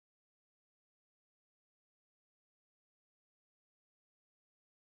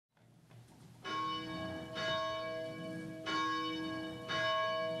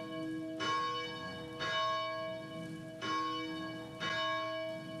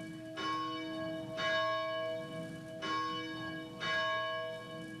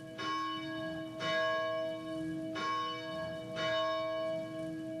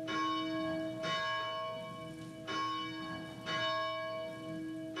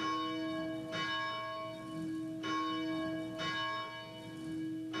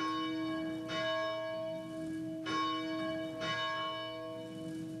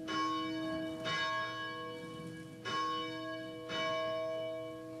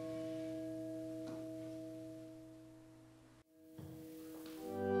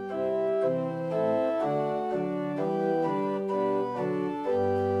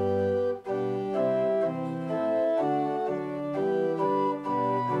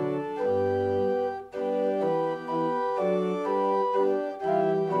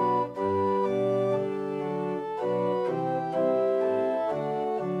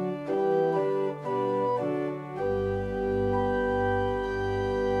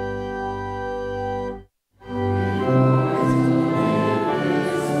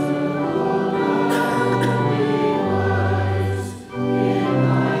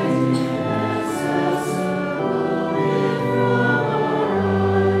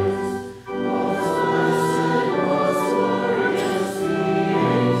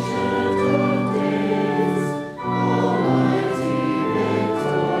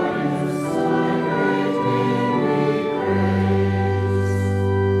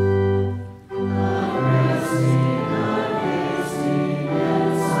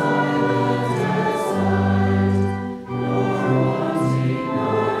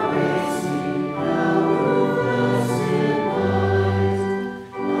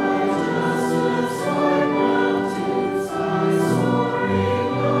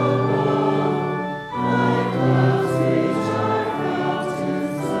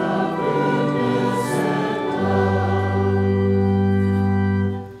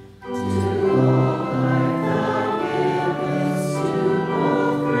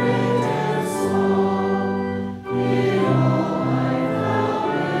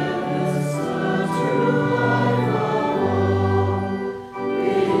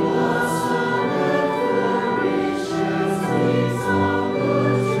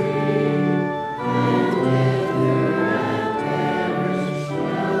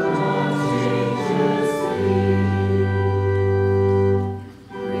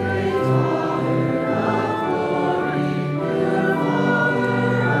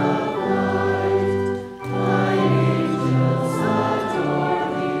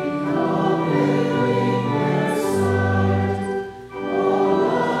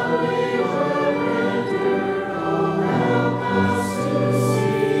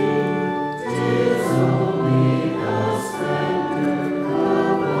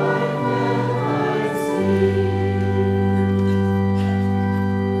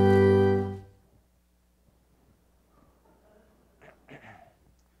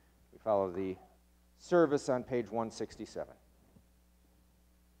Follow the service on page 167.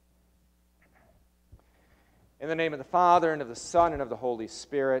 In the name of the Father, and of the Son, and of the Holy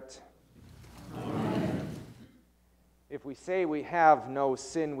Spirit. Amen. If we say we have no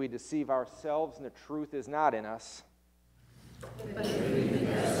sin, we deceive ourselves, and the truth is not in us. But if we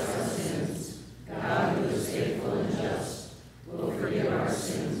confess our sins, God, who is faithful and just, will forgive our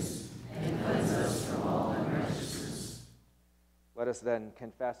sins and cleanse us from all unrighteousness. Let us then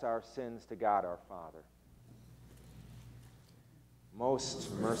confess our sins to God our Father.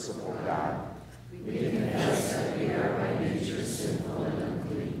 Most merciful God, we confess that we are by nature sinful and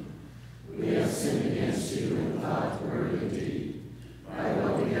unclean. We have sinned against you in thought, word, and deed, by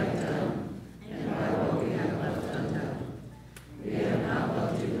what we have done and by what we have left undone. We have not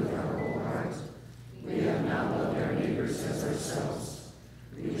loved you with our whole heart. We have not loved our neighbors as ourselves.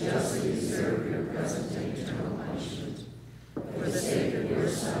 We justly deserve your present and eternal punishment. For the sake of your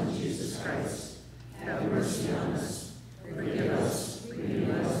Son, Jesus Christ, have mercy on us, forgive us,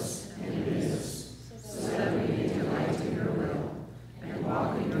 renew us, and lead us, so that we may delight in your will and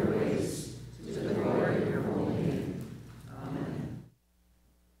walk in your ways, to the glory of your holy name. Amen.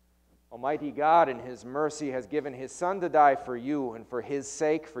 Almighty God, in his mercy, has given his Son to die for you, and for his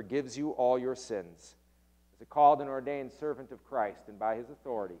sake forgives you all your sins. As a called and ordained servant of Christ, and by his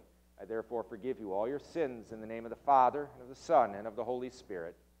authority, I therefore forgive you all your sins in the name of the Father, and of the Son, and of the Holy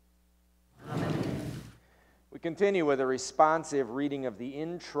Spirit. Amen. We continue with a responsive reading of the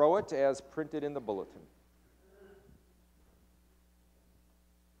introit as printed in the bulletin.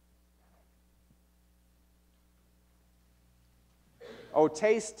 O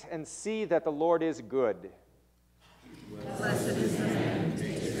taste and see that the Lord is good. Blessed is the man who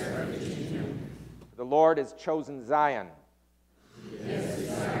takes refuge in him. The Lord has chosen Zion. He has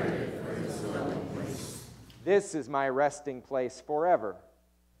desired it for his dwelling place. This is my resting place forever.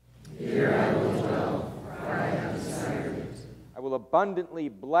 Here I will dwell, for I have desired it. I will abundantly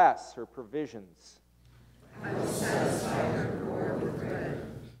bless her provisions. I will satisfy her poor with bread,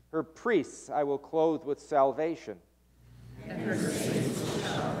 Her priests I will clothe with salvation. and her saints will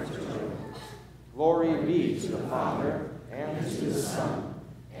shout for joy. Glory be to the Father, and And to the Son,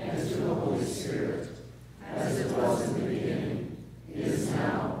 and to the Holy Spirit, as it was in the beginning, is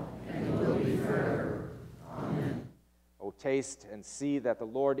now, and will be forever. Amen. O taste and see that the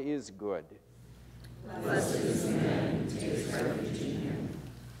Lord is good. Blessed is the man who takes refuge in him.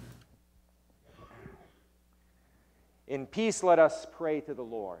 In peace let us pray to the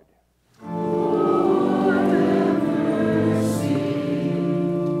Lord.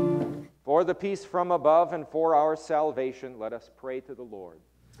 For the peace from above and for our salvation, let us pray to the Lord.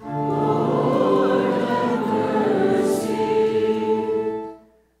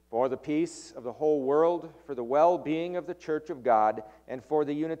 For the peace of the whole world, for the well-being of the Church of God, and for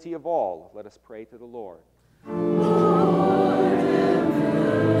the unity of all, let us pray to the Lord.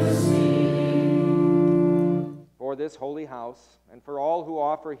 For this holy house, and for all who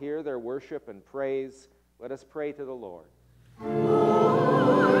offer here their worship and praise, let us pray to the Lord.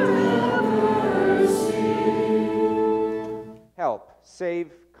 Help,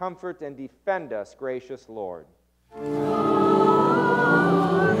 save, comfort, and defend us, gracious Lord.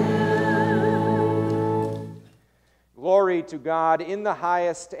 Glory to God in the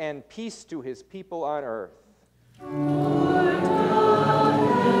highest, and peace to his people on earth. Lord God,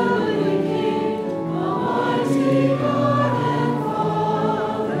 heavenly King, almighty God and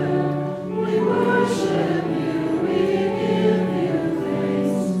Father, we worship you, we give you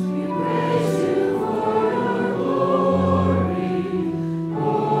thanks, we praise you for your glory.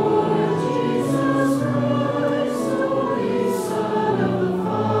 Lord Jesus Christ, Holy Son of the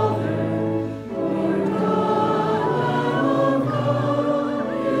Father, Lord God, Lamb of God,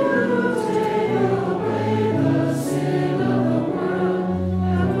 you take away the sin of the world.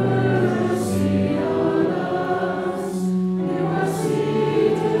 Have mercy on us. You are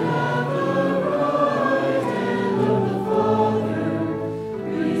seated at the right hand of the Father.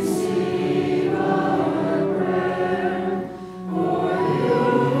 Receive our prayer. For you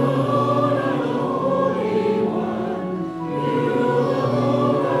alone are the Holy One. You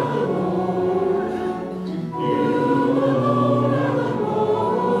alone are the Lord. You alone are the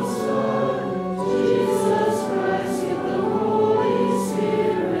Most High. Jesus Christ with the Holy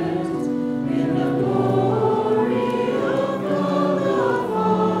Spirit, in the glory of God the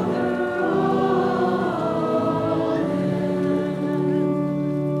Father.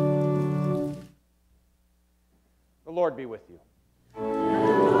 Amen. The Lord be with you.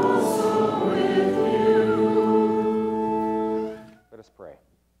 And also with you. Let us pray.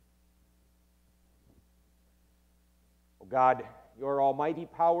 O God, your almighty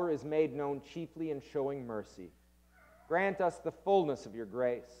power is made known chiefly in showing mercy. Grant us the fullness of your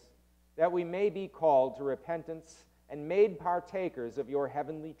grace, that we may be called to repentance and made partakers of your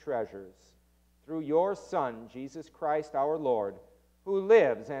heavenly treasures. Through your Son, Jesus Christ our Lord, who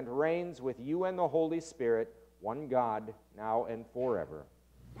lives and reigns with you and the Holy Spirit, one God, now and forever.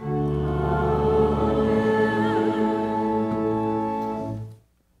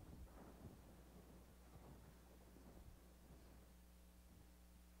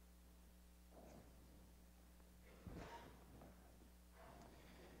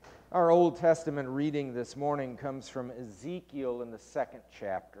 Our Old Testament reading this morning comes from Ezekiel in the 2nd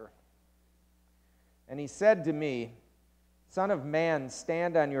chapter. And he said to me, Son of man,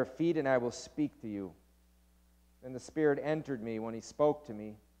 stand on your feet, and I will speak to you. Then the Spirit entered me when he spoke to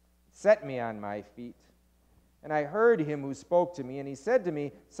me, set me on my feet. And I heard him who spoke to me, and he said to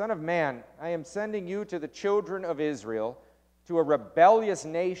me, Son of man, I am sending you to the children of Israel, to a rebellious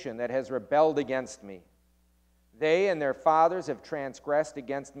nation that has rebelled against me. They and their fathers have transgressed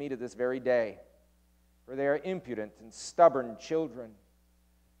against me to this very day, for they are impudent and stubborn children.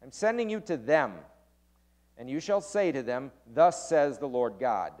 I'm sending you to them, and you shall say to them, Thus says the Lord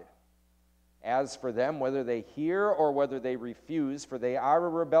God. As for them, whether they hear or whether they refuse, for they are a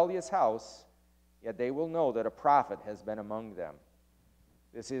rebellious house, yet they will know that a prophet has been among them.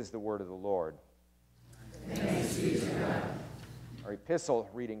 This is the word of the Lord. Thanks be to God. Our epistle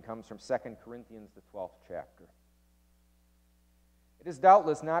reading comes from 2 Corinthians, the 12th chapter. It is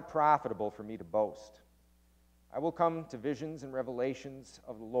doubtless not profitable for me to boast. I will come to visions and revelations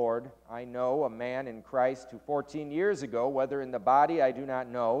of the Lord. I know a man in Christ who 14 years ago, whether in the body I do not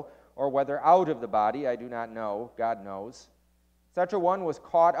know, or whether out of the body I do not know, God knows, such a one was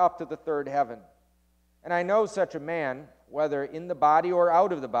caught up to the third heaven. And I know such a man, whether in the body or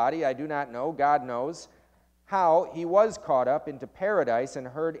out of the body, I do not know, God knows, how he was caught up into paradise and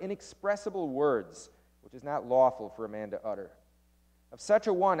heard inexpressible words, which is not lawful for a man to utter. Of such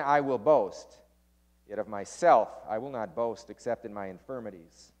a one I will boast, yet of myself I will not boast except in my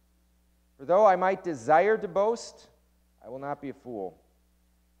infirmities. For though I might desire to boast, I will not be a fool,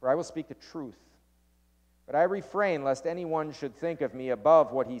 for I will speak the truth. But I refrain lest anyone should think of me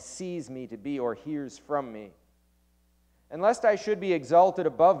above what he sees me to be or hears from me. And lest I should be exalted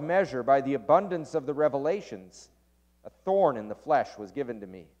above measure by the abundance of the revelations, a thorn in the flesh was given to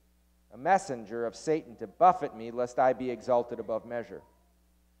me, a messenger of Satan to buffet me, lest I be exalted above measure.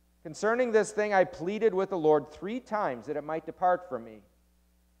 Concerning this thing I pleaded with the Lord 3 times that it might depart from me.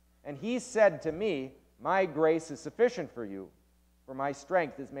 And he said to me, My grace is sufficient for you, for my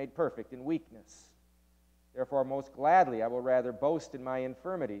strength is made perfect in weakness. Therefore most gladly I will rather boast in my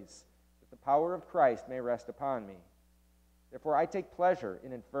infirmities, that the power of Christ may rest upon me. Therefore I take pleasure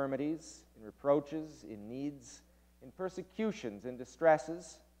in infirmities, in reproaches, in needs, in persecutions, in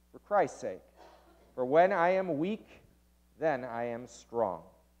distresses, for Christ's sake. For when I am weak, then I am strong.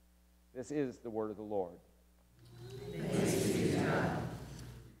 This is the word of the Lord. Thanks be to God.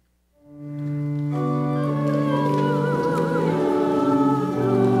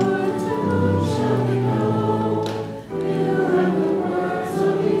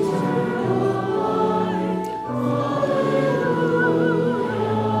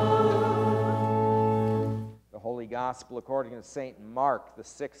 The Holy Gospel according to St. Mark, the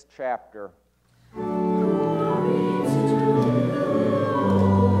 6th chapter.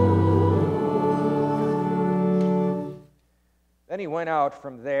 Then he went out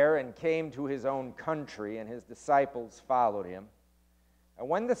from there and came to his own country, and his disciples followed him. And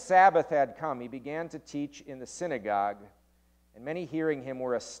when the Sabbath had come, he began to teach in the synagogue. And many hearing him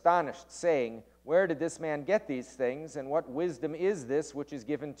were astonished, saying, Where did this man get these things, and what wisdom is this which is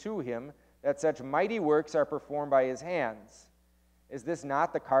given to him, that such mighty works are performed by his hands? Is this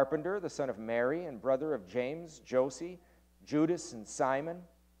not the carpenter, the son of Mary, and brother of James, Joseph, Judas, and Simon?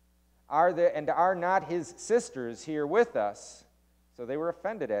 Are not his sisters here with us? So they were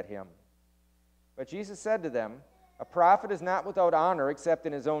offended at him. But Jesus said to them, A prophet is not without honor except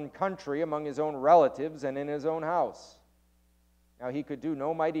in his own country, among his own relatives, and in his own house. Now he could do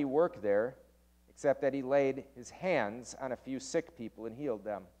no mighty work there, except that he laid his hands on a few sick people and healed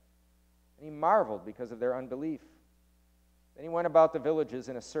them. And he marveled because of their unbelief. Then he went about the villages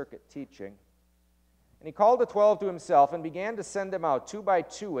in a circuit teaching. And he called the 12 to himself and began to send them out 2 by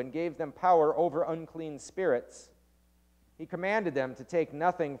 2 and gave them power over unclean spirits. He commanded them to take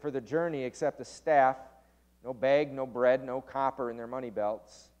nothing for the journey except a staff, no bag, no bread, no copper in their money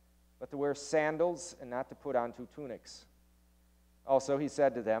belts, but to wear sandals and not to put on 2 tunics. Also he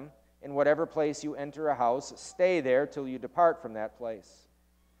said to them, In whatever place you enter a house, stay there till you depart from that place.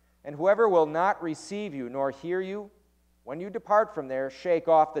 And whoever will not receive you nor hear you, When you depart from there, shake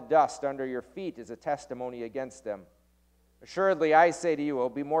off the dust under your feet as a testimony against them. Assuredly, I say to you, it will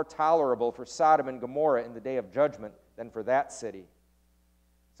be more tolerable for Sodom and Gomorrah in the day of judgment than for that city."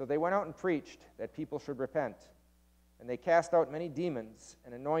 So they went out and preached that people should repent. And they cast out many demons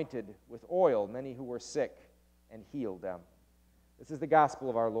and anointed with oil many who were sick and healed them. This is the gospel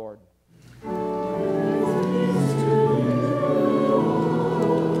of our Lord.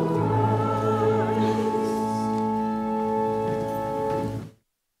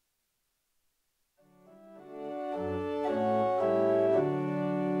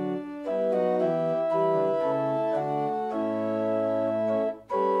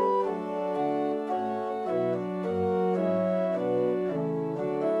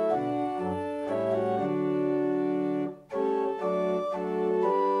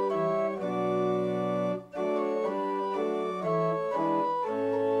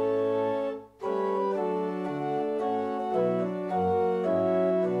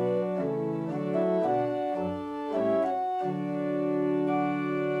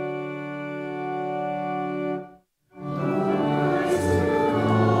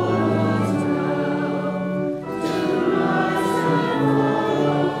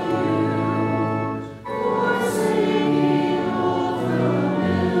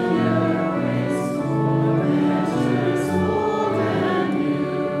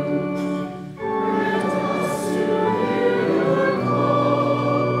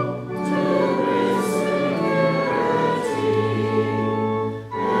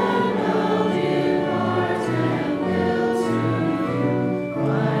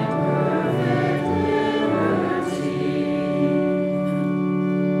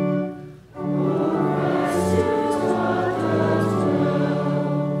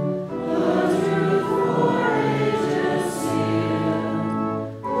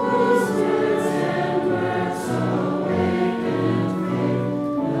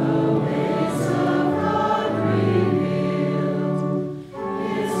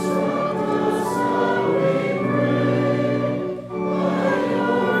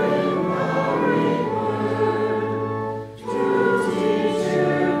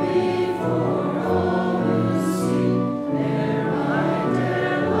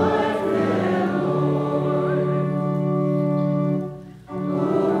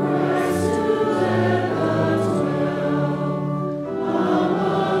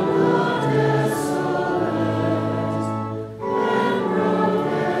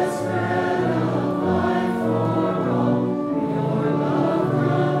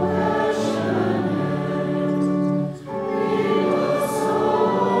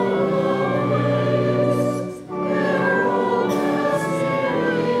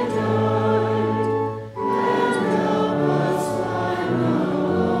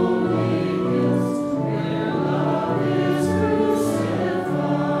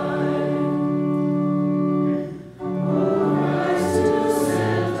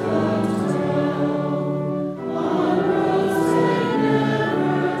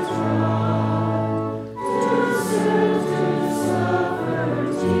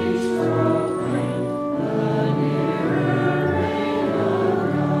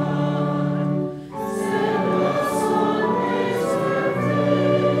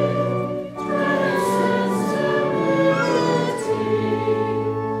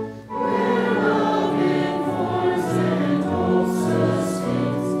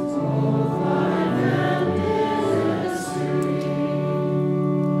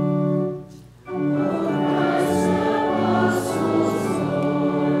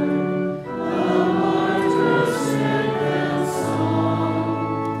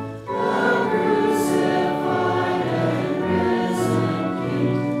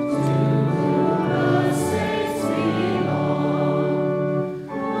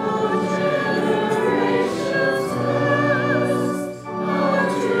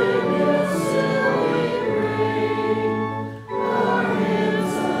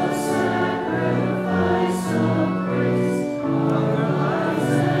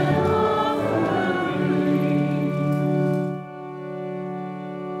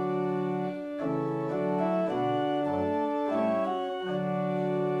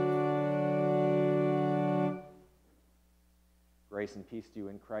 Grace and peace to you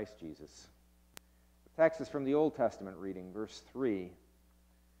in Christ Jesus. The text is from the Old Testament reading, verse 3.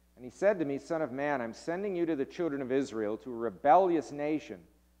 And he said to me, Son of man, I'm sending you to the children of Israel, to a rebellious nation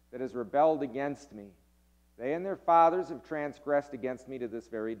that has rebelled against me. They and their fathers have transgressed against me to this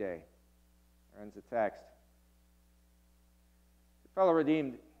very day. There ends the text. Fellow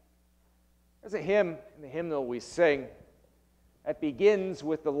redeemed, there's a hymn in the hymnal we sing that begins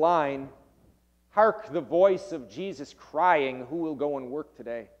with the line, Hark the voice of Jesus crying, who will go and work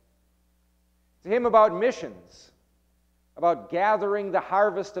today? It's a hymn about missions, about gathering the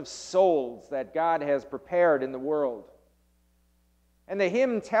harvest of souls that God has prepared in the world. And the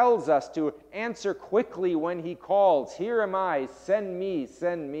hymn tells us to answer quickly when he calls, "Here am I, send me,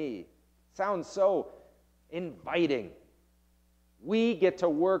 send me." Sounds so inviting. We get to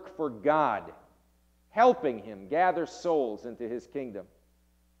work for God, helping him gather souls into his kingdom.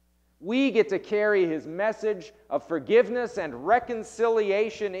 We get to carry his message of forgiveness and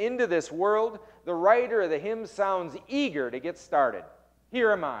reconciliation into this world. The writer of the hymn sounds eager to get started.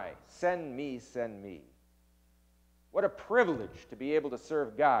 Here am I, send me, send me. What a privilege to be able to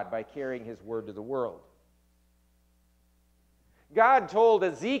serve God by carrying his word to the world. God told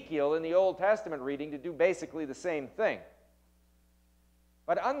Ezekiel in the Old Testament reading to do basically the same thing.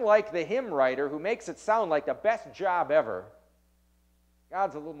 But unlike the hymn writer who makes it sound like the best job ever,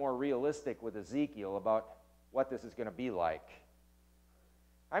 God's a little more realistic with Ezekiel about what this is going to be like.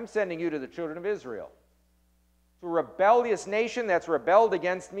 I'm sending you to the children of Israel, to a rebellious nation that's rebelled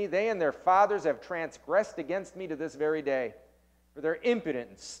against me. They and their fathers have transgressed against me to this very day. For their impudent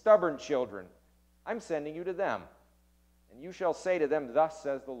and stubborn children, I'm sending you to them. And you shall say to them, thus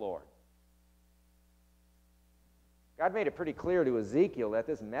says the Lord. God made it pretty clear to Ezekiel that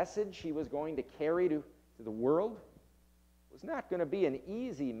this message he was going to carry to the world was not going to be an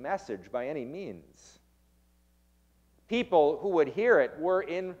easy message by any means. People who would hear it were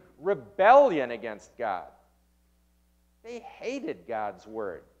in rebellion against God. They hated God's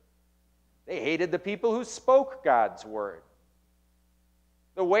word. They hated the people who spoke God's word.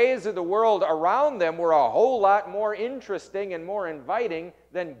 The ways of the world around them were a whole lot more interesting and more inviting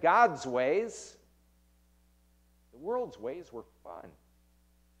than God's ways. The world's ways were fun.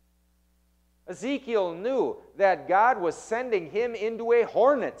 Ezekiel knew that God was sending him into a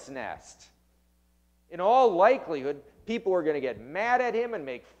hornet's nest. In all likelihood, people were going to get mad at him and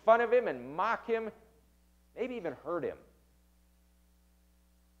make fun of him and mock him, maybe even hurt him.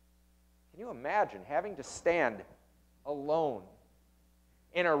 Can you imagine having to stand alone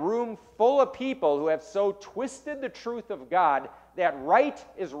in a room full of people who have so twisted the truth of God that right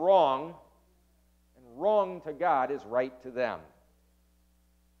is wrong and wrong to God is right to them?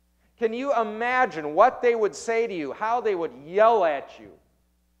 Can you imagine what they would say to you, how they would yell at you,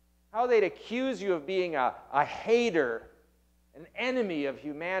 how they'd accuse you of being a hater, an enemy of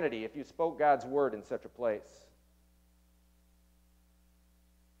humanity if you spoke God's word in such a place?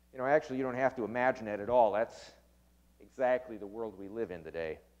 You know, actually, you don't have to imagine it at all. That's exactly the world we live in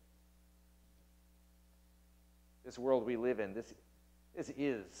today. This world we live in, this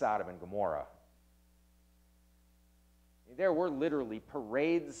is Sodom and Gomorrah. There were literally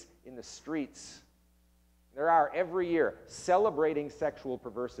parades in the streets. There are every year celebrating sexual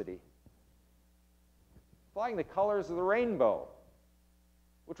perversity, flying the colors of the rainbow,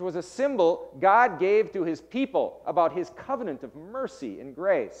 which was a symbol God gave to his people about his covenant of mercy and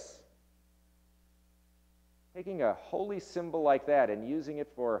grace. Taking a holy symbol like that and using it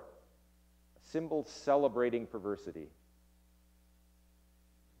for a symbol celebrating perversity.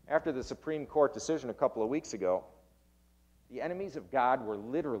 After the Supreme Court decision a couple of weeks ago, the enemies of God were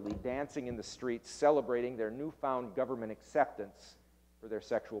literally dancing in the streets, celebrating their newfound government acceptance for their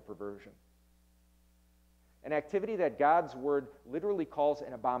sexual perversion. An activity that God's word literally calls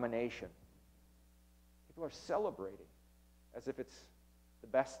an abomination. People are celebrating as if it's the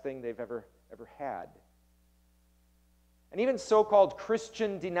best thing they've ever had. And even so-called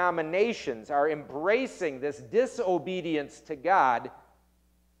Christian denominations are embracing this disobedience to God,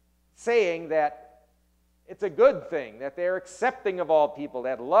 saying that it's a good thing, that they're accepting of all people,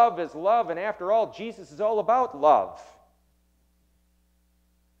 that love is love, and after all, Jesus is all about love.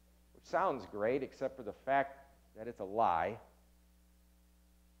 Which sounds great, except for the fact that it's a lie.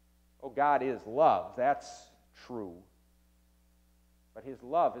 Oh, God is love, that's true. But his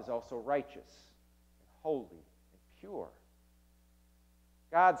love is also righteous, and holy, and pure.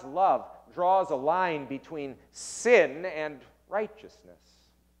 God's love draws a line between sin and righteousness.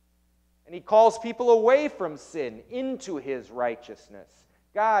 And he calls people away from sin into his righteousness.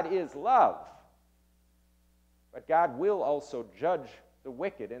 God is love. But God will also judge the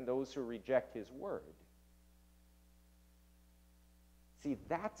wicked and those who reject his word. See,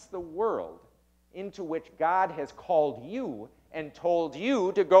 that's the world into which God has called you and told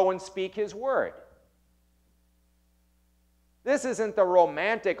you to go and speak his word. This isn't the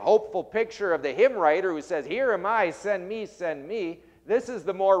romantic, hopeful picture of the hymn writer who says, here am I, send me, send me. This is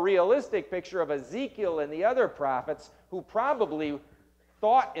the more realistic picture of Ezekiel and the other prophets who probably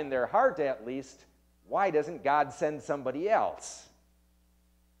thought in their heart at least, why doesn't God send somebody else?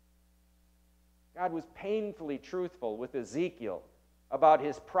 God was painfully truthful with Ezekiel about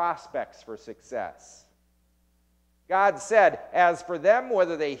his prospects for success. God said, as for them,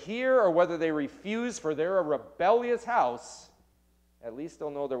 whether they hear or whether they refuse, for they're a rebellious house, at least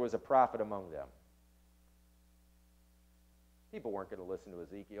they'll know there was a prophet among them. People weren't going to listen to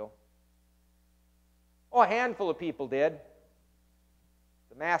Ezekiel. Oh, a handful of people did.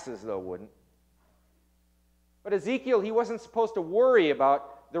 The masses, though, wouldn't. But Ezekiel, he wasn't supposed to worry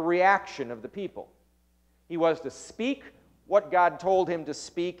about the reaction of the people. He was to speak what God told him to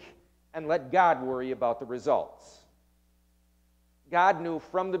speak and let God worry about the results. God knew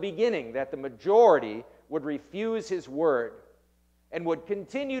from the beginning that the majority would refuse his word and would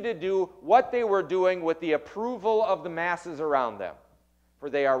continue to do what they were doing with the approval of the masses around them. For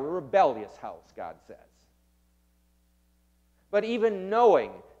they are a rebellious house, God says. But even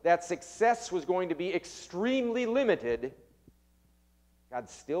knowing that success was going to be extremely limited, God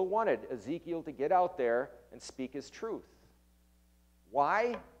still wanted Ezekiel to get out there and speak his truth.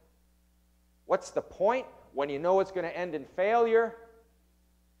 Why? What's the point when you know it's going to end in failure?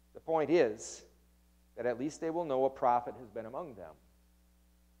 The point is that at least they will know a prophet has been among them.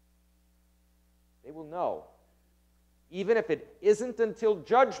 They will know. Even if it isn't until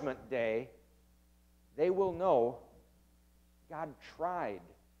Judgment Day, they will know God tried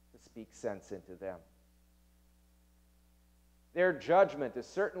to speak sense into them. Their judgment is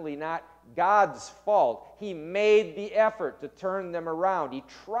certainly not God's fault. He made the effort to turn them around. He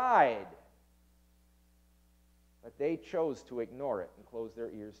tried. But they chose to ignore it and close their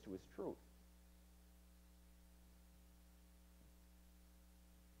ears to his truth.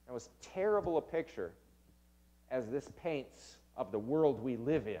 Now, as terrible a picture as this paints of the world we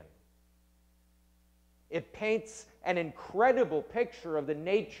live in, it paints an incredible picture of the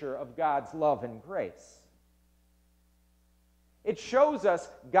nature of God's love and grace. It shows us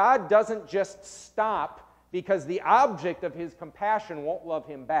God doesn't just stop because the object of his compassion won't love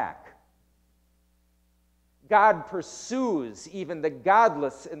him back. God pursues even the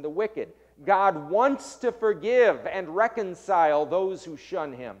godless and the wicked. God wants to forgive and reconcile those who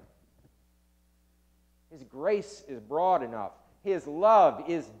shun him. His grace is broad enough. His love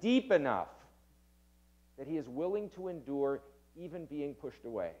is deep enough that he is willing to endure even being pushed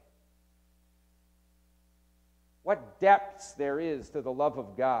away. What depths there is to the love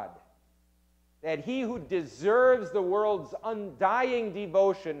of God, that he who deserves the world's undying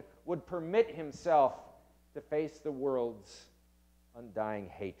devotion would permit himself to face the world's undying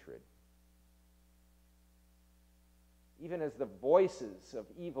hatred. Even as the voices of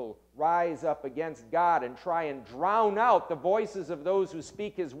evil rise up against God and try and drown out the voices of those who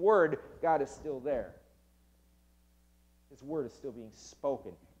speak his word, God is still there. His word is still being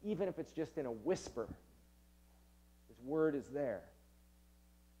spoken, even if it's just in a whisper. His word is there.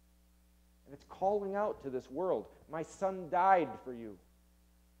 And it's calling out to this world, my son died for you.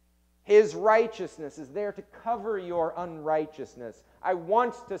 His righteousness is there to cover your unrighteousness. I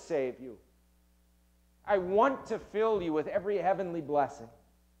want to save you. I want to fill you with every heavenly blessing.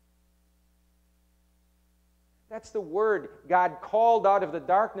 That's the word God called out of the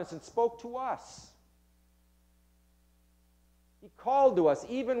darkness and spoke to us. He called to us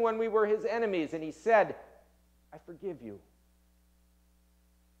even when we were his enemies, and he said, I forgive you.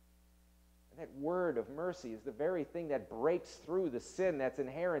 And that word of mercy is the very thing that breaks through the sin that's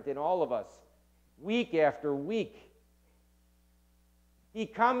inherent in all of us, week after week. He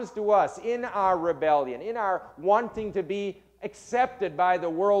comes to us in our rebellion, in our wanting to be accepted by the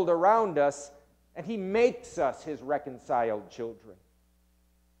world around us, and he makes us his reconciled children.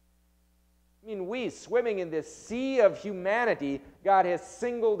 I mean, we, swimming in this sea of humanity, God has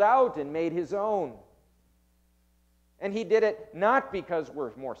singled out and made his own. And he did it not because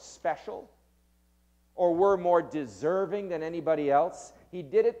we're more special or we're more deserving than anybody else. He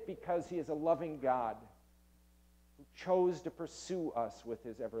did it because he is a loving God who chose to pursue us with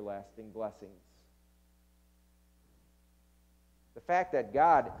his everlasting blessings. The fact that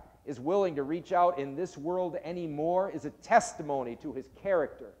God is willing to reach out in this world anymore is a testimony to his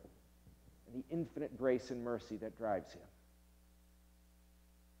character and the infinite grace and mercy that drives him.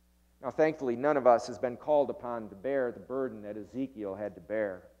 Now, thankfully, none of us has been called upon to bear the burden that Ezekiel had to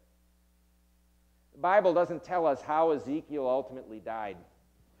bear. The Bible doesn't tell us how Ezekiel ultimately died,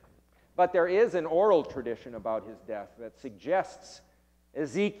 but there is an oral tradition about his death that suggests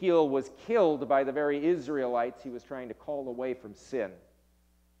Ezekiel was killed by the very Israelites he was trying to call away from sin.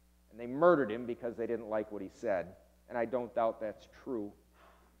 And they murdered him because they didn't like what he said, and I don't doubt that's true.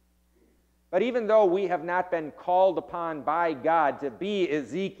 But even though we have not been called upon by God to be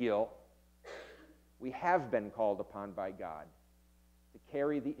Ezekiel, we have been called upon by God to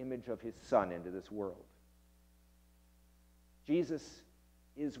carry the image of his Son into this world. Jesus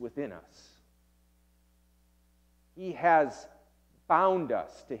is within us. He has bound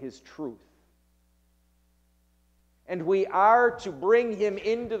us to his truth. And we are to bring him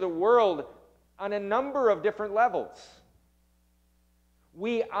into the world on a number of different levels.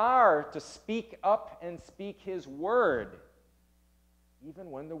 We are to speak up and speak his word,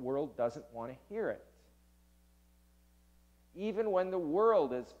 even when the world doesn't want to hear it. Even when the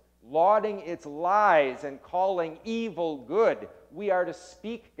world is lauding its lies and calling evil good, we are to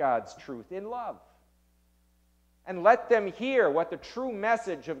speak God's truth in love. And let them hear what the true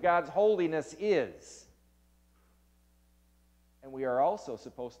message of God's holiness is. And we are also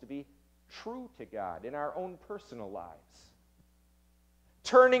supposed to be true to God in our own personal lives,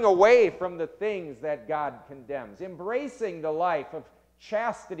 turning away from the things that God condemns, embracing the life of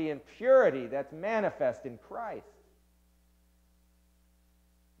chastity and purity that's manifest in Christ.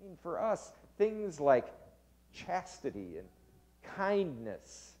 I mean, for us, things like chastity and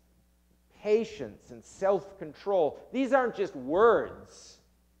kindness, patience and self-control, these aren't just words.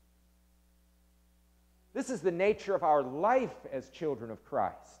 This is the nature of our life as children of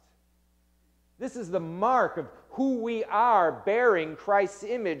Christ. This is the mark of who we are, bearing Christ's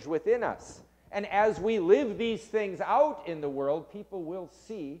image within us. And as we live these things out in the world, people will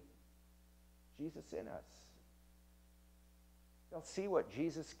see Jesus in us. They'll see what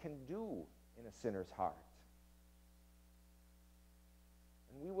Jesus can do in a sinner's heart.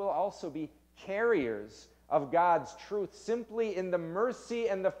 And we will also be carriers of God's truth simply in the mercy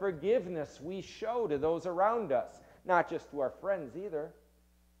and the forgiveness we show to those around us, not just to our friends either,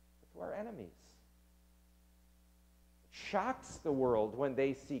 but to our enemies. It shocks the world when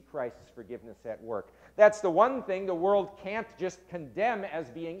they see Christ's forgiveness at work. That's the one thing the world can't just condemn as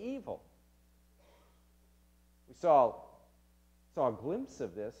being evil. We saw a glimpse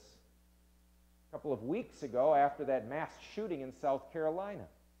of this a couple of weeks ago after that mass shooting in South Carolina.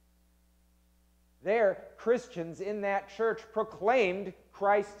 There, Christians in that church proclaimed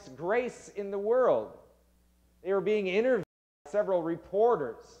Christ's grace in the world. They were being interviewed by several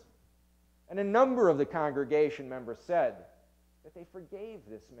reporters, and a number of the congregation members said that they forgave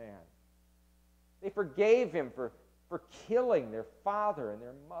this man. They forgave him for killing their father and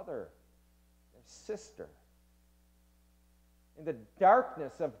their mother, their sister. In the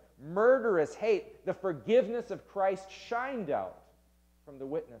darkness of murderous hate, the forgiveness of Christ shined out from the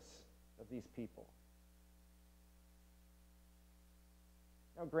witness of these people.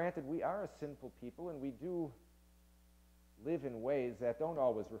 Now, granted, we are a sinful people, and we do live in ways that don't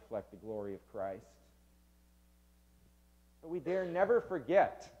always reflect the glory of Christ. But we dare never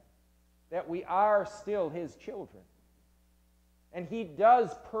forget that we are still his children. And he does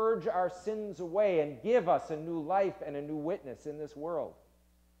purge our sins away and give us a new life and a new witness in this world.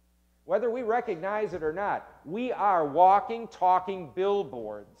 Whether we recognize it or not, we are walking, talking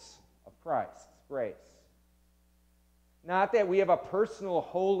billboards of Christ's grace. Not that we have a personal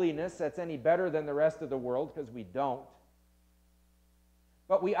holiness that's any better than the rest of the world, because we don't.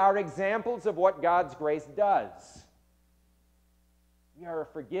 But we are examples of what God's grace does. We are a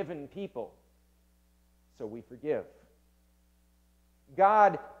forgiven people, so we forgive.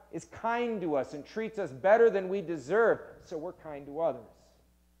 God is kind to us and treats us better than we deserve, so we're kind to others.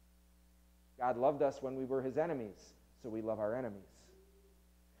 God loved us when we were his enemies, so we love our enemies.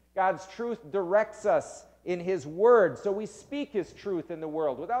 God's truth directs us in his word, so we speak his truth in the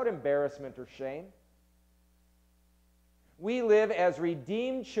world without embarrassment or shame. We live as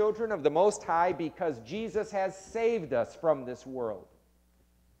redeemed children of the Most High because Jesus has saved us from this world.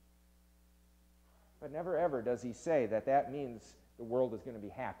 But never ever does he say that that means the world is going to be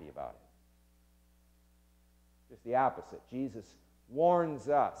happy about it. Just the opposite. Jesus warns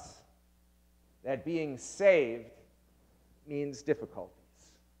us that being saved means difficulties.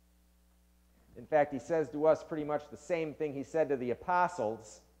 In fact, he says to us pretty much the same thing he said to the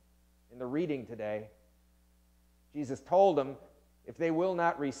apostles in the reading today. Jesus told them, if they will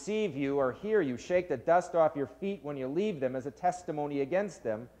not receive you or hear you, shake the dust off your feet when you leave them as a testimony against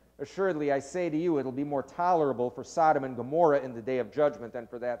them. Assuredly, I say to you, it'll be more tolerable for Sodom and Gomorrah in the day of judgment than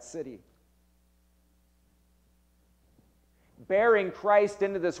for that city. Bearing Christ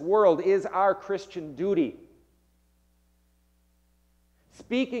into this world is our Christian duty.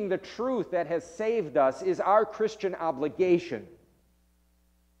 Speaking the truth that has saved us is our Christian obligation.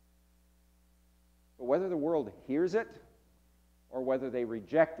 But whether the world hears it or whether they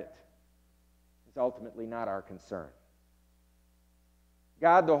reject it is ultimately not our concern.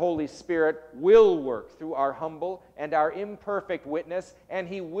 God, the Holy Spirit, will work through our humble and our imperfect witness, and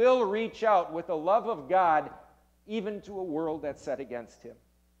he will reach out with the love of God even to a world that's set against him.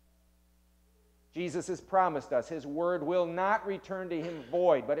 Jesus has promised us his word will not return to him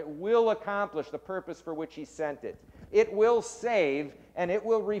void, but it will accomplish the purpose for which he sent it. It will save and it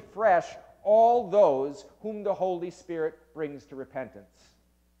will refresh all those whom the Holy Spirit brings to repentance.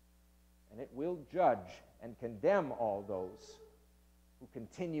 And it will judge and condemn all those who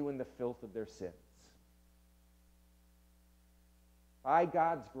continue in the filth of their sins. By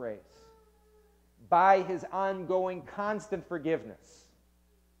God's grace, by his ongoing constant forgiveness,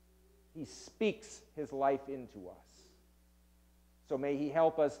 he speaks his life into us. So may he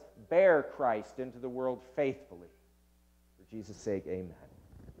help us bear Christ into the world faithfully. For Jesus' sake, amen.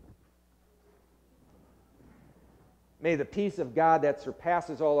 May the peace of God that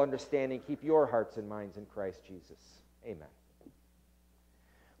surpasses all understanding keep your hearts and minds in Christ Jesus. Amen.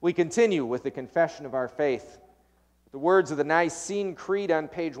 We continue with the confession of our faith. The words of the Nicene Creed on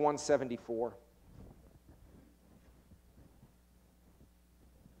page 174.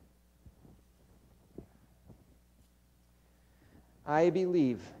 I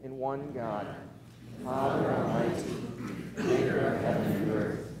believe in one God, Father Almighty, maker of heaven and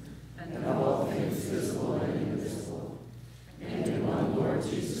earth, and of all things visible and invisible, and in one Lord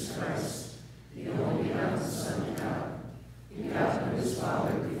Jesus Christ, the only begotten Son of God, begotten of his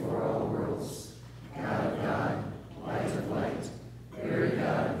Father before all worlds, God of God, light of light, very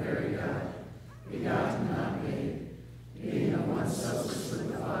God of very God, begotten, not made, being of one substance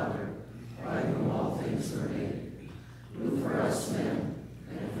with the Father, by whom all things were made, who for us men,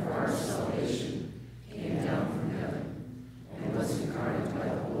 and for our salvation, came down from heaven, and was incarnate by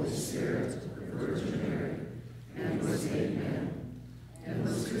the Holy Spirit, the Virgin Mary, and was made man, and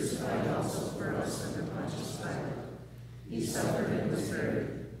was crucified also for us under Pontius Pilate. He suffered and was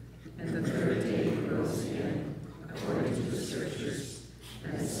buried, and the third day he rose again, according to the Scriptures,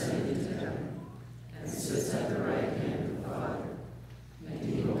 and ascended into heaven, and sits at the right hand of the Father. And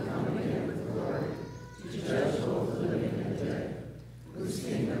he will come again with glory, to judge both the living and the dead, whose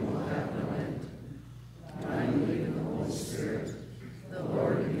kingdom will have no end. And I believe in the Holy Spirit, the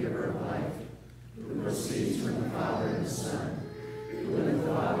Lord and giver of life, who proceeds from the Father and the Son, who with the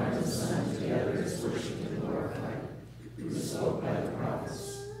Father and the Son together is worshipped and glorified, who spoke by the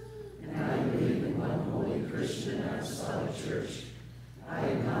prophets. And I believe in one holy Christian and apostolic church. I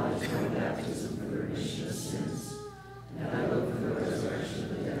acknowledge one baptism for the remission of sins, and I look for the resurrection of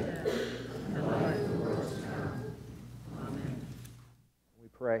the dead and the life of the world to come. Amen. we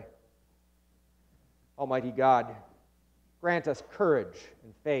pray. Almighty God, grant us courage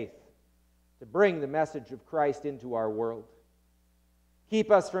and faith to bring the message of Christ into our world. Keep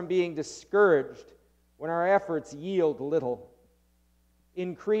us from being discouraged when our efforts yield little.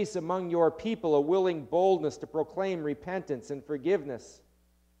 Increase among your people a willing boldness to proclaim repentance and forgiveness,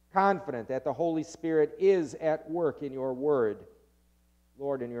 confident that the Holy Spirit is at work in your word.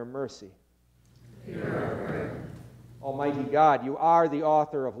 Lord, in your mercy. Hear our prayer. Almighty God, you are the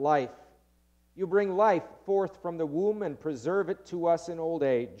author of life. You bring life forth from the womb and preserve it to us in old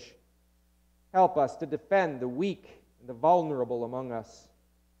age. Help us to defend the weak and the vulnerable among us.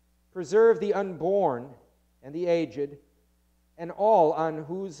 Preserve the unborn and the aged, and all on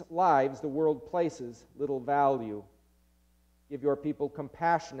whose lives the world places little value. Give your people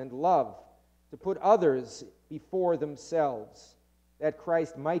compassion and love to put others before themselves, that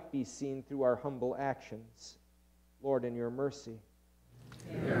Christ might be seen through our humble actions. Lord, in your mercy.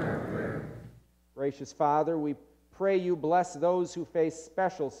 Hear our prayer. Gracious Father, we pray you bless those who face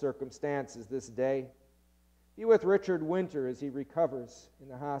special circumstances this day. Be with Richard Winter as he recovers in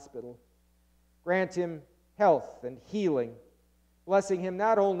the hospital. Grant him health and healing, blessing him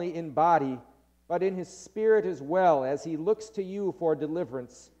not only in body, but in his spirit as well, as he looks to you for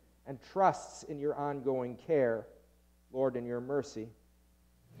deliverance and trusts in your ongoing care. Lord, in your mercy.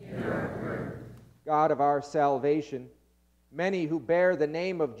 Hear our prayer. God of our salvation, many who bear the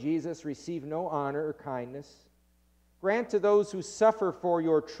name of Jesus receive no honor or kindness. Grant to those who suffer for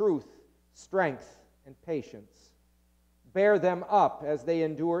your truth strength and patience. Bear them up as they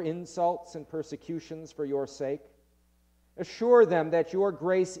endure insults and persecutions for your sake. Assure them that your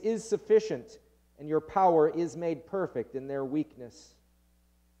grace is sufficient and your power is made perfect in their weakness.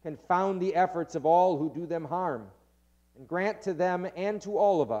 Confound the efforts of all who do them harm, and grant to them and to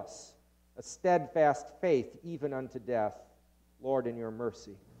all of us a steadfast faith even unto death. Lord, in your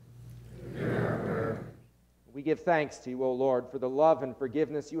mercy. Hear our prayer. We give thanks to you, O Lord, for the love and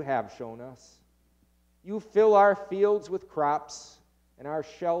forgiveness you have shown us. You fill our fields with crops and our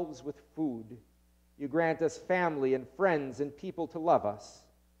shelves with food. You grant us family and friends and people to love us.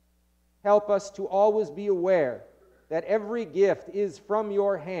 Help us to always be aware that every gift is from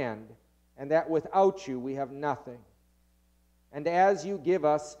your hand and that without you we have nothing. And as you give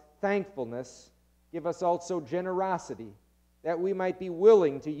us thankfulness, give us also generosity, that we might be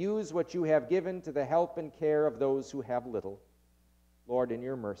willing to use what you have given to the help and care of those who have little. Lord, in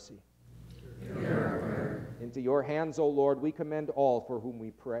your mercy. Into your hands, O Lord, we commend all for whom we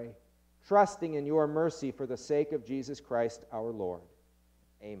pray, trusting in your mercy for the sake of Jesus Christ our Lord.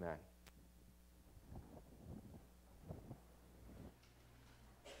 Amen.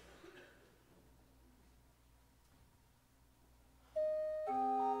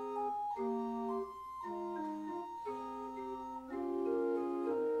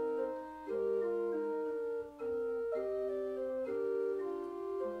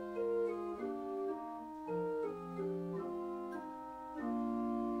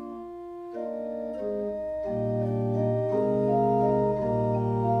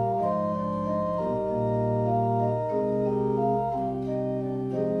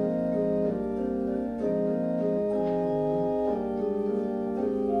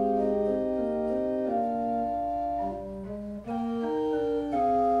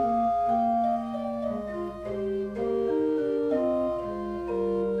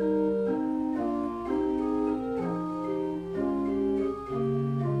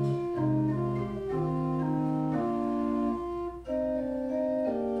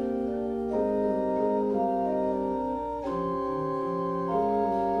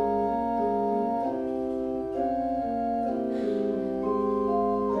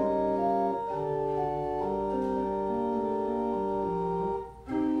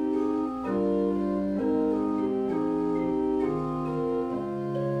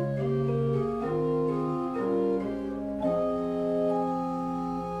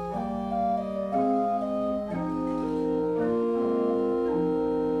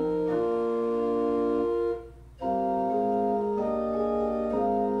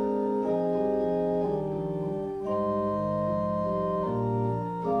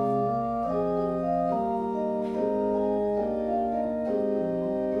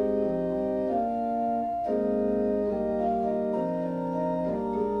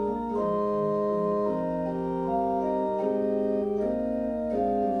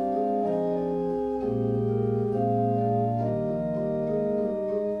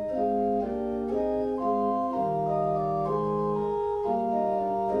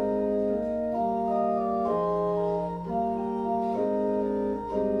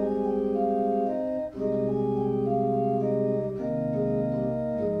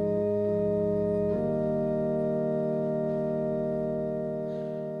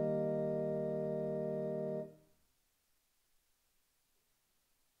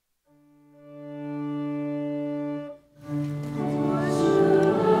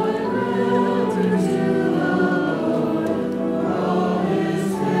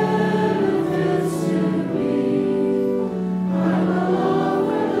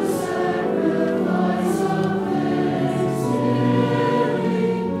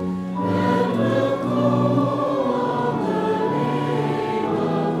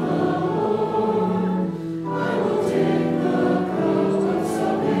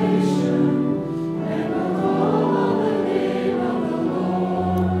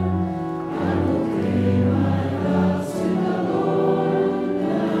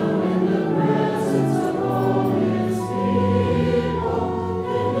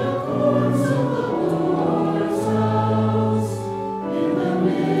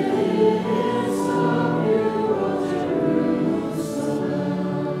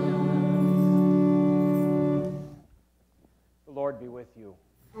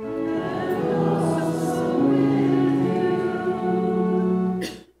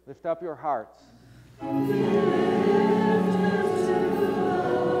 Lift up your hearts.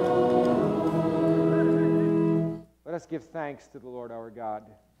 Let us give thanks to the Lord our God.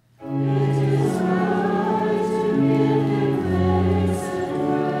 It is right to give him thanks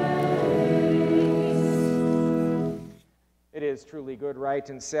and praise. It is truly good, right,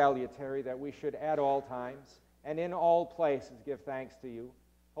 and salutary that we should at all times and in all places give thanks to you,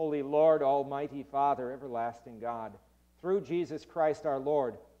 Holy Lord, Almighty Father, everlasting God, through Jesus Christ our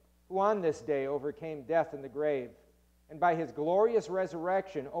Lord, who on this day overcame death and the grave, and by his glorious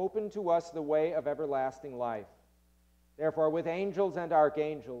resurrection opened to us the way of everlasting life. Therefore, with angels and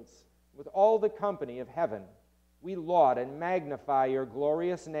archangels, with all the company of heaven, we laud and magnify your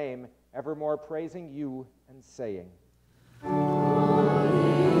glorious name, evermore praising you and saying,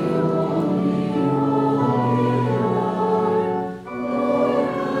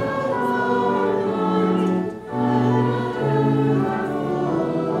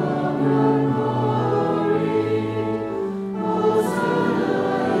 Hosanna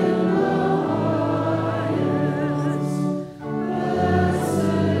in the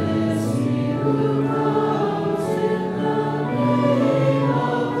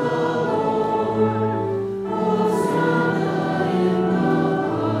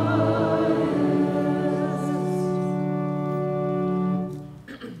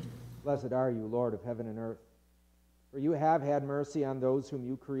Blessed are you, Lord of heaven and earth, for you have had mercy on those whom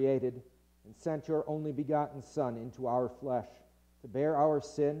you created and sent your only begotten Son into our flesh to bear our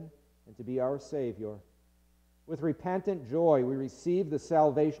sin and to be our Savior. With repentant joy we receive the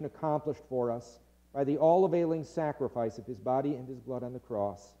salvation accomplished for us by the all-availing sacrifice of his body and his blood on the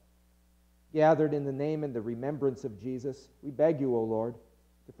cross. Gathered in the name and the remembrance of Jesus, we beg you, O Lord,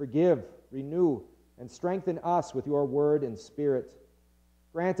 to forgive, renew, and strengthen us with your word and spirit.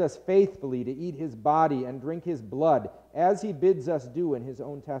 Grant us faithfully to eat his body and drink his blood, as he bids us do in his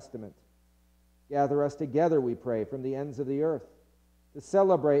own testament. Gather us together, we pray, from the ends of the earth, to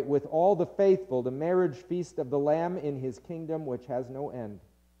celebrate with all the faithful the marriage feast of the Lamb in his kingdom which has no end.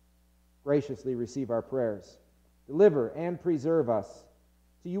 Graciously receive our prayers. Deliver and preserve us.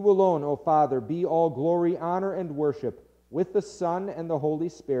 To you alone, O Father, be all glory, honor, and worship, with the Son and the Holy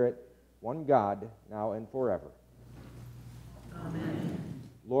Spirit, one God, now and forever. Amen.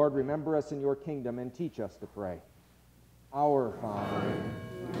 Lord, remember us in your kingdom and teach us to pray. Our Father,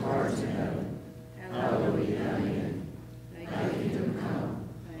 who art in heaven, hallowed be thy name. Thy kingdom come,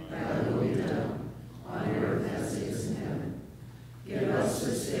 thy will be done, on earth as it is in heaven. Give us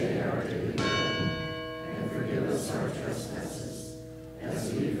this day our daily bread, and forgive us our trespasses,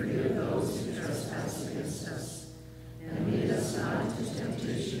 as we forgive those who trespass against us. And lead us not into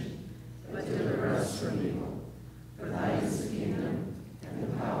temptation, but deliver us from evil. For thine is the kingdom, and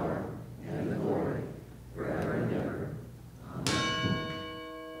the power, and the glory, forever and ever. Amen.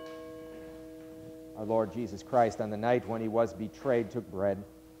 Our Lord Jesus Christ, on the night when he was betrayed, took bread.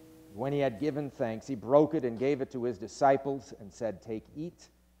 When he had given thanks, he broke it and gave it to his disciples and said, "Take, eat.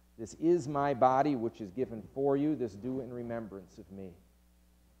 This is my body, which is given for you. This do in remembrance of me."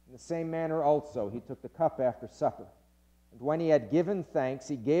 In the same manner also he took the cup after supper. And when he had given thanks,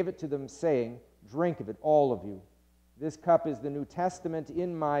 he gave it to them, saying, "Drink of it, all of you. This cup is the New Testament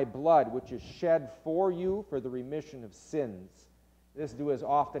in my blood, which is shed for you for the remission of sins. This do as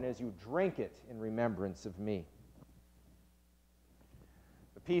often as you drink it in remembrance of me."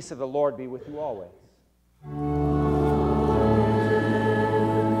 The peace of the Lord be with you always.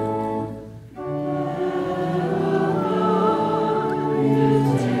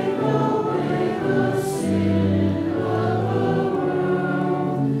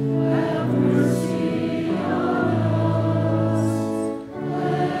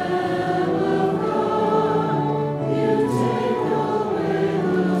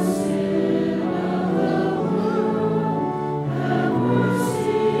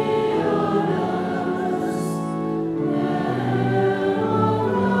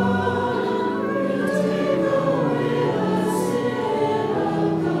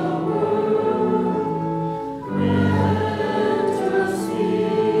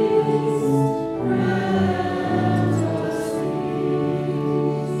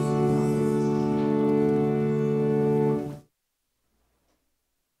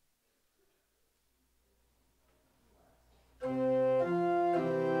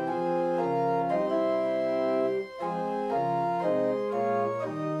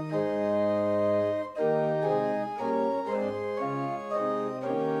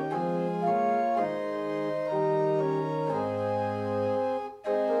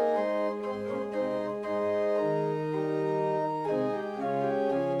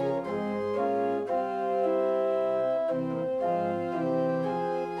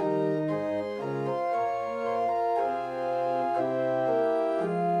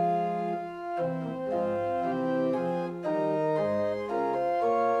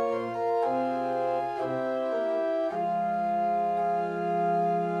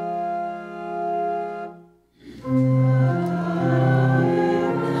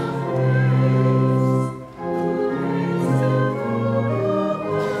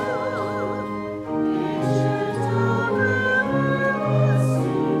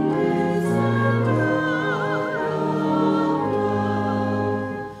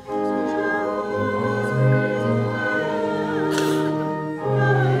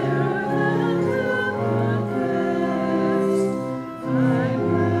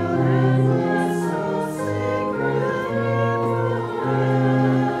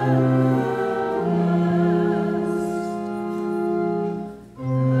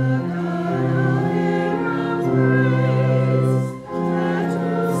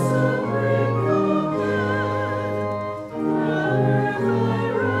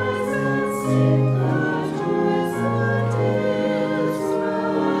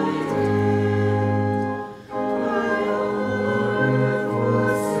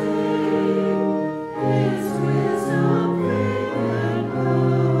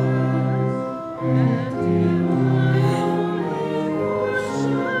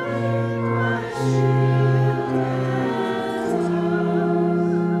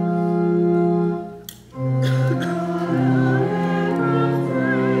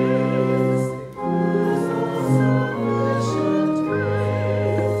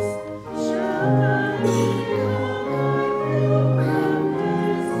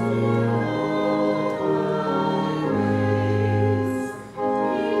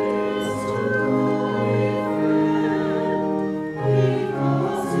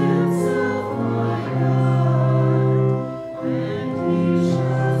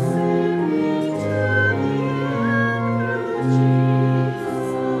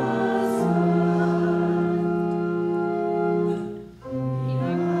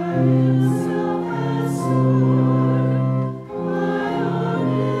 Thank you.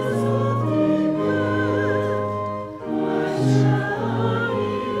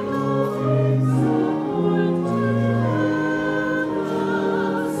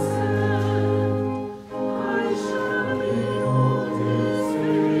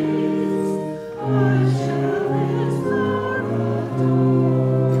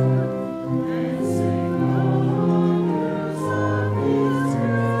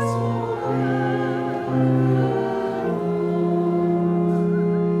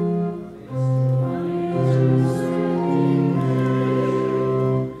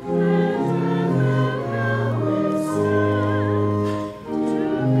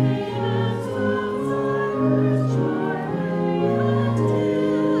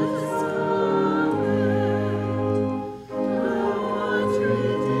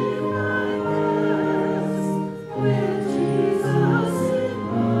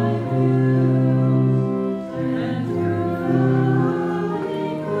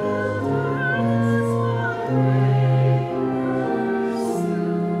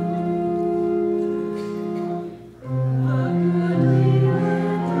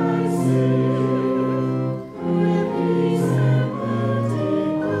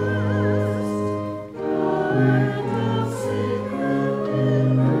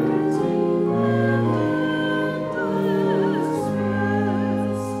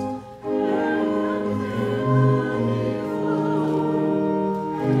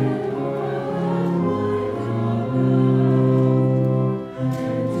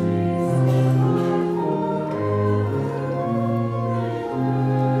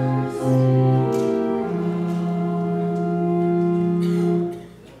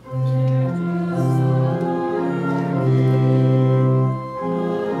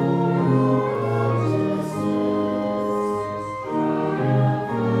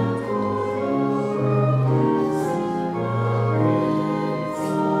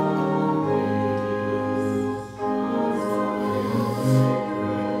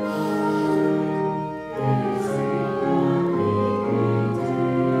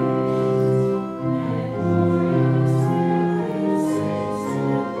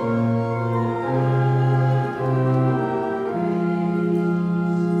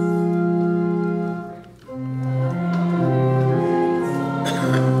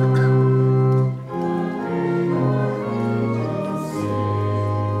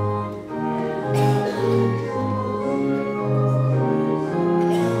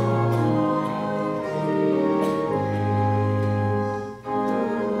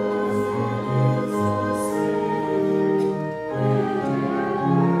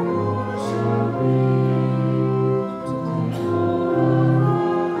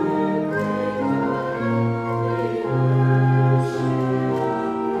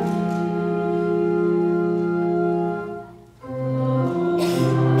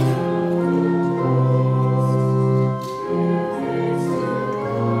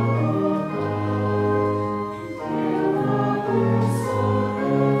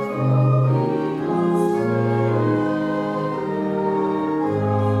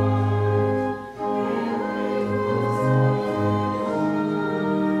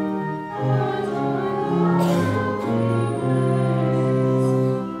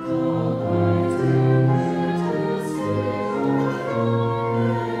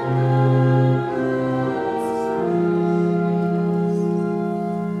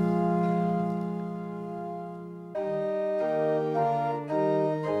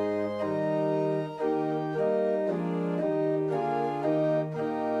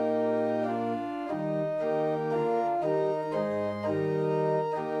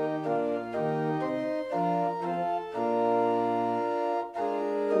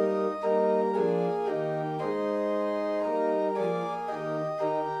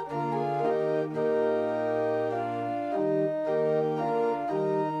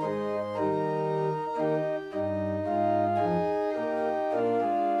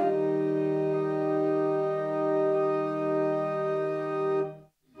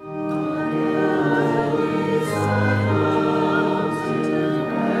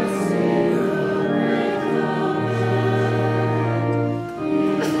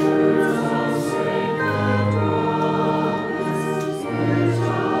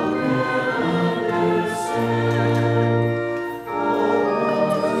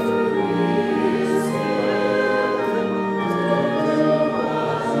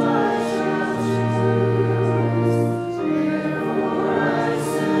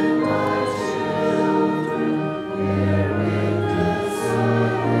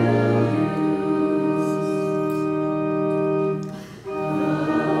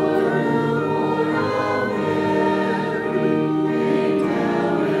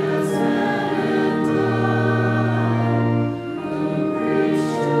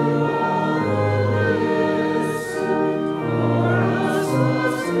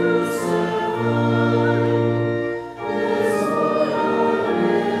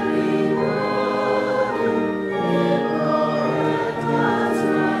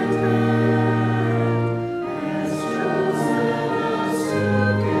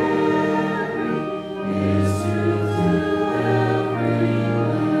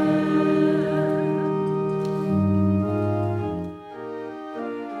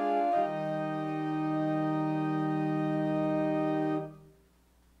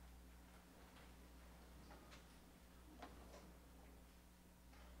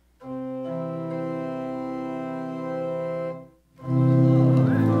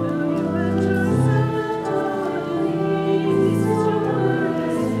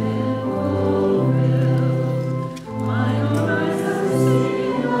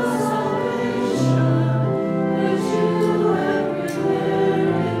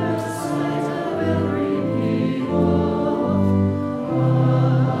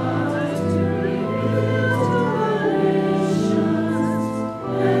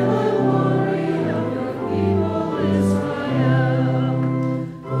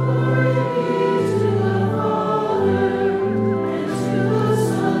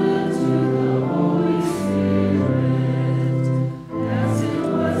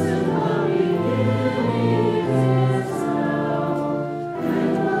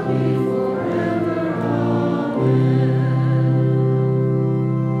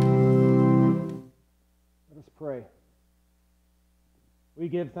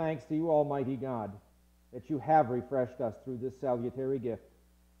 give thanks to you, Almighty God, that you have refreshed us through this salutary gift.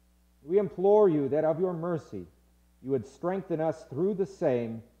 We implore you that of your mercy you would strengthen us through the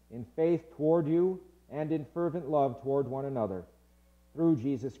same in faith toward you and in fervent love toward one another. Through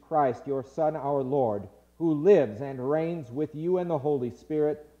Jesus Christ, your Son, our Lord, who lives and reigns with you and the Holy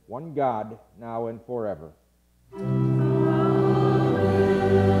Spirit, one God, now and forever. The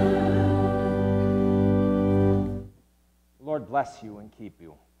Lord bless you and keep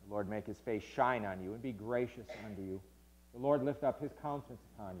you. The Lord make his face shine on you and be gracious unto you. The Lord lift up his countenance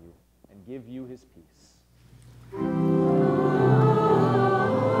upon you and give you his peace.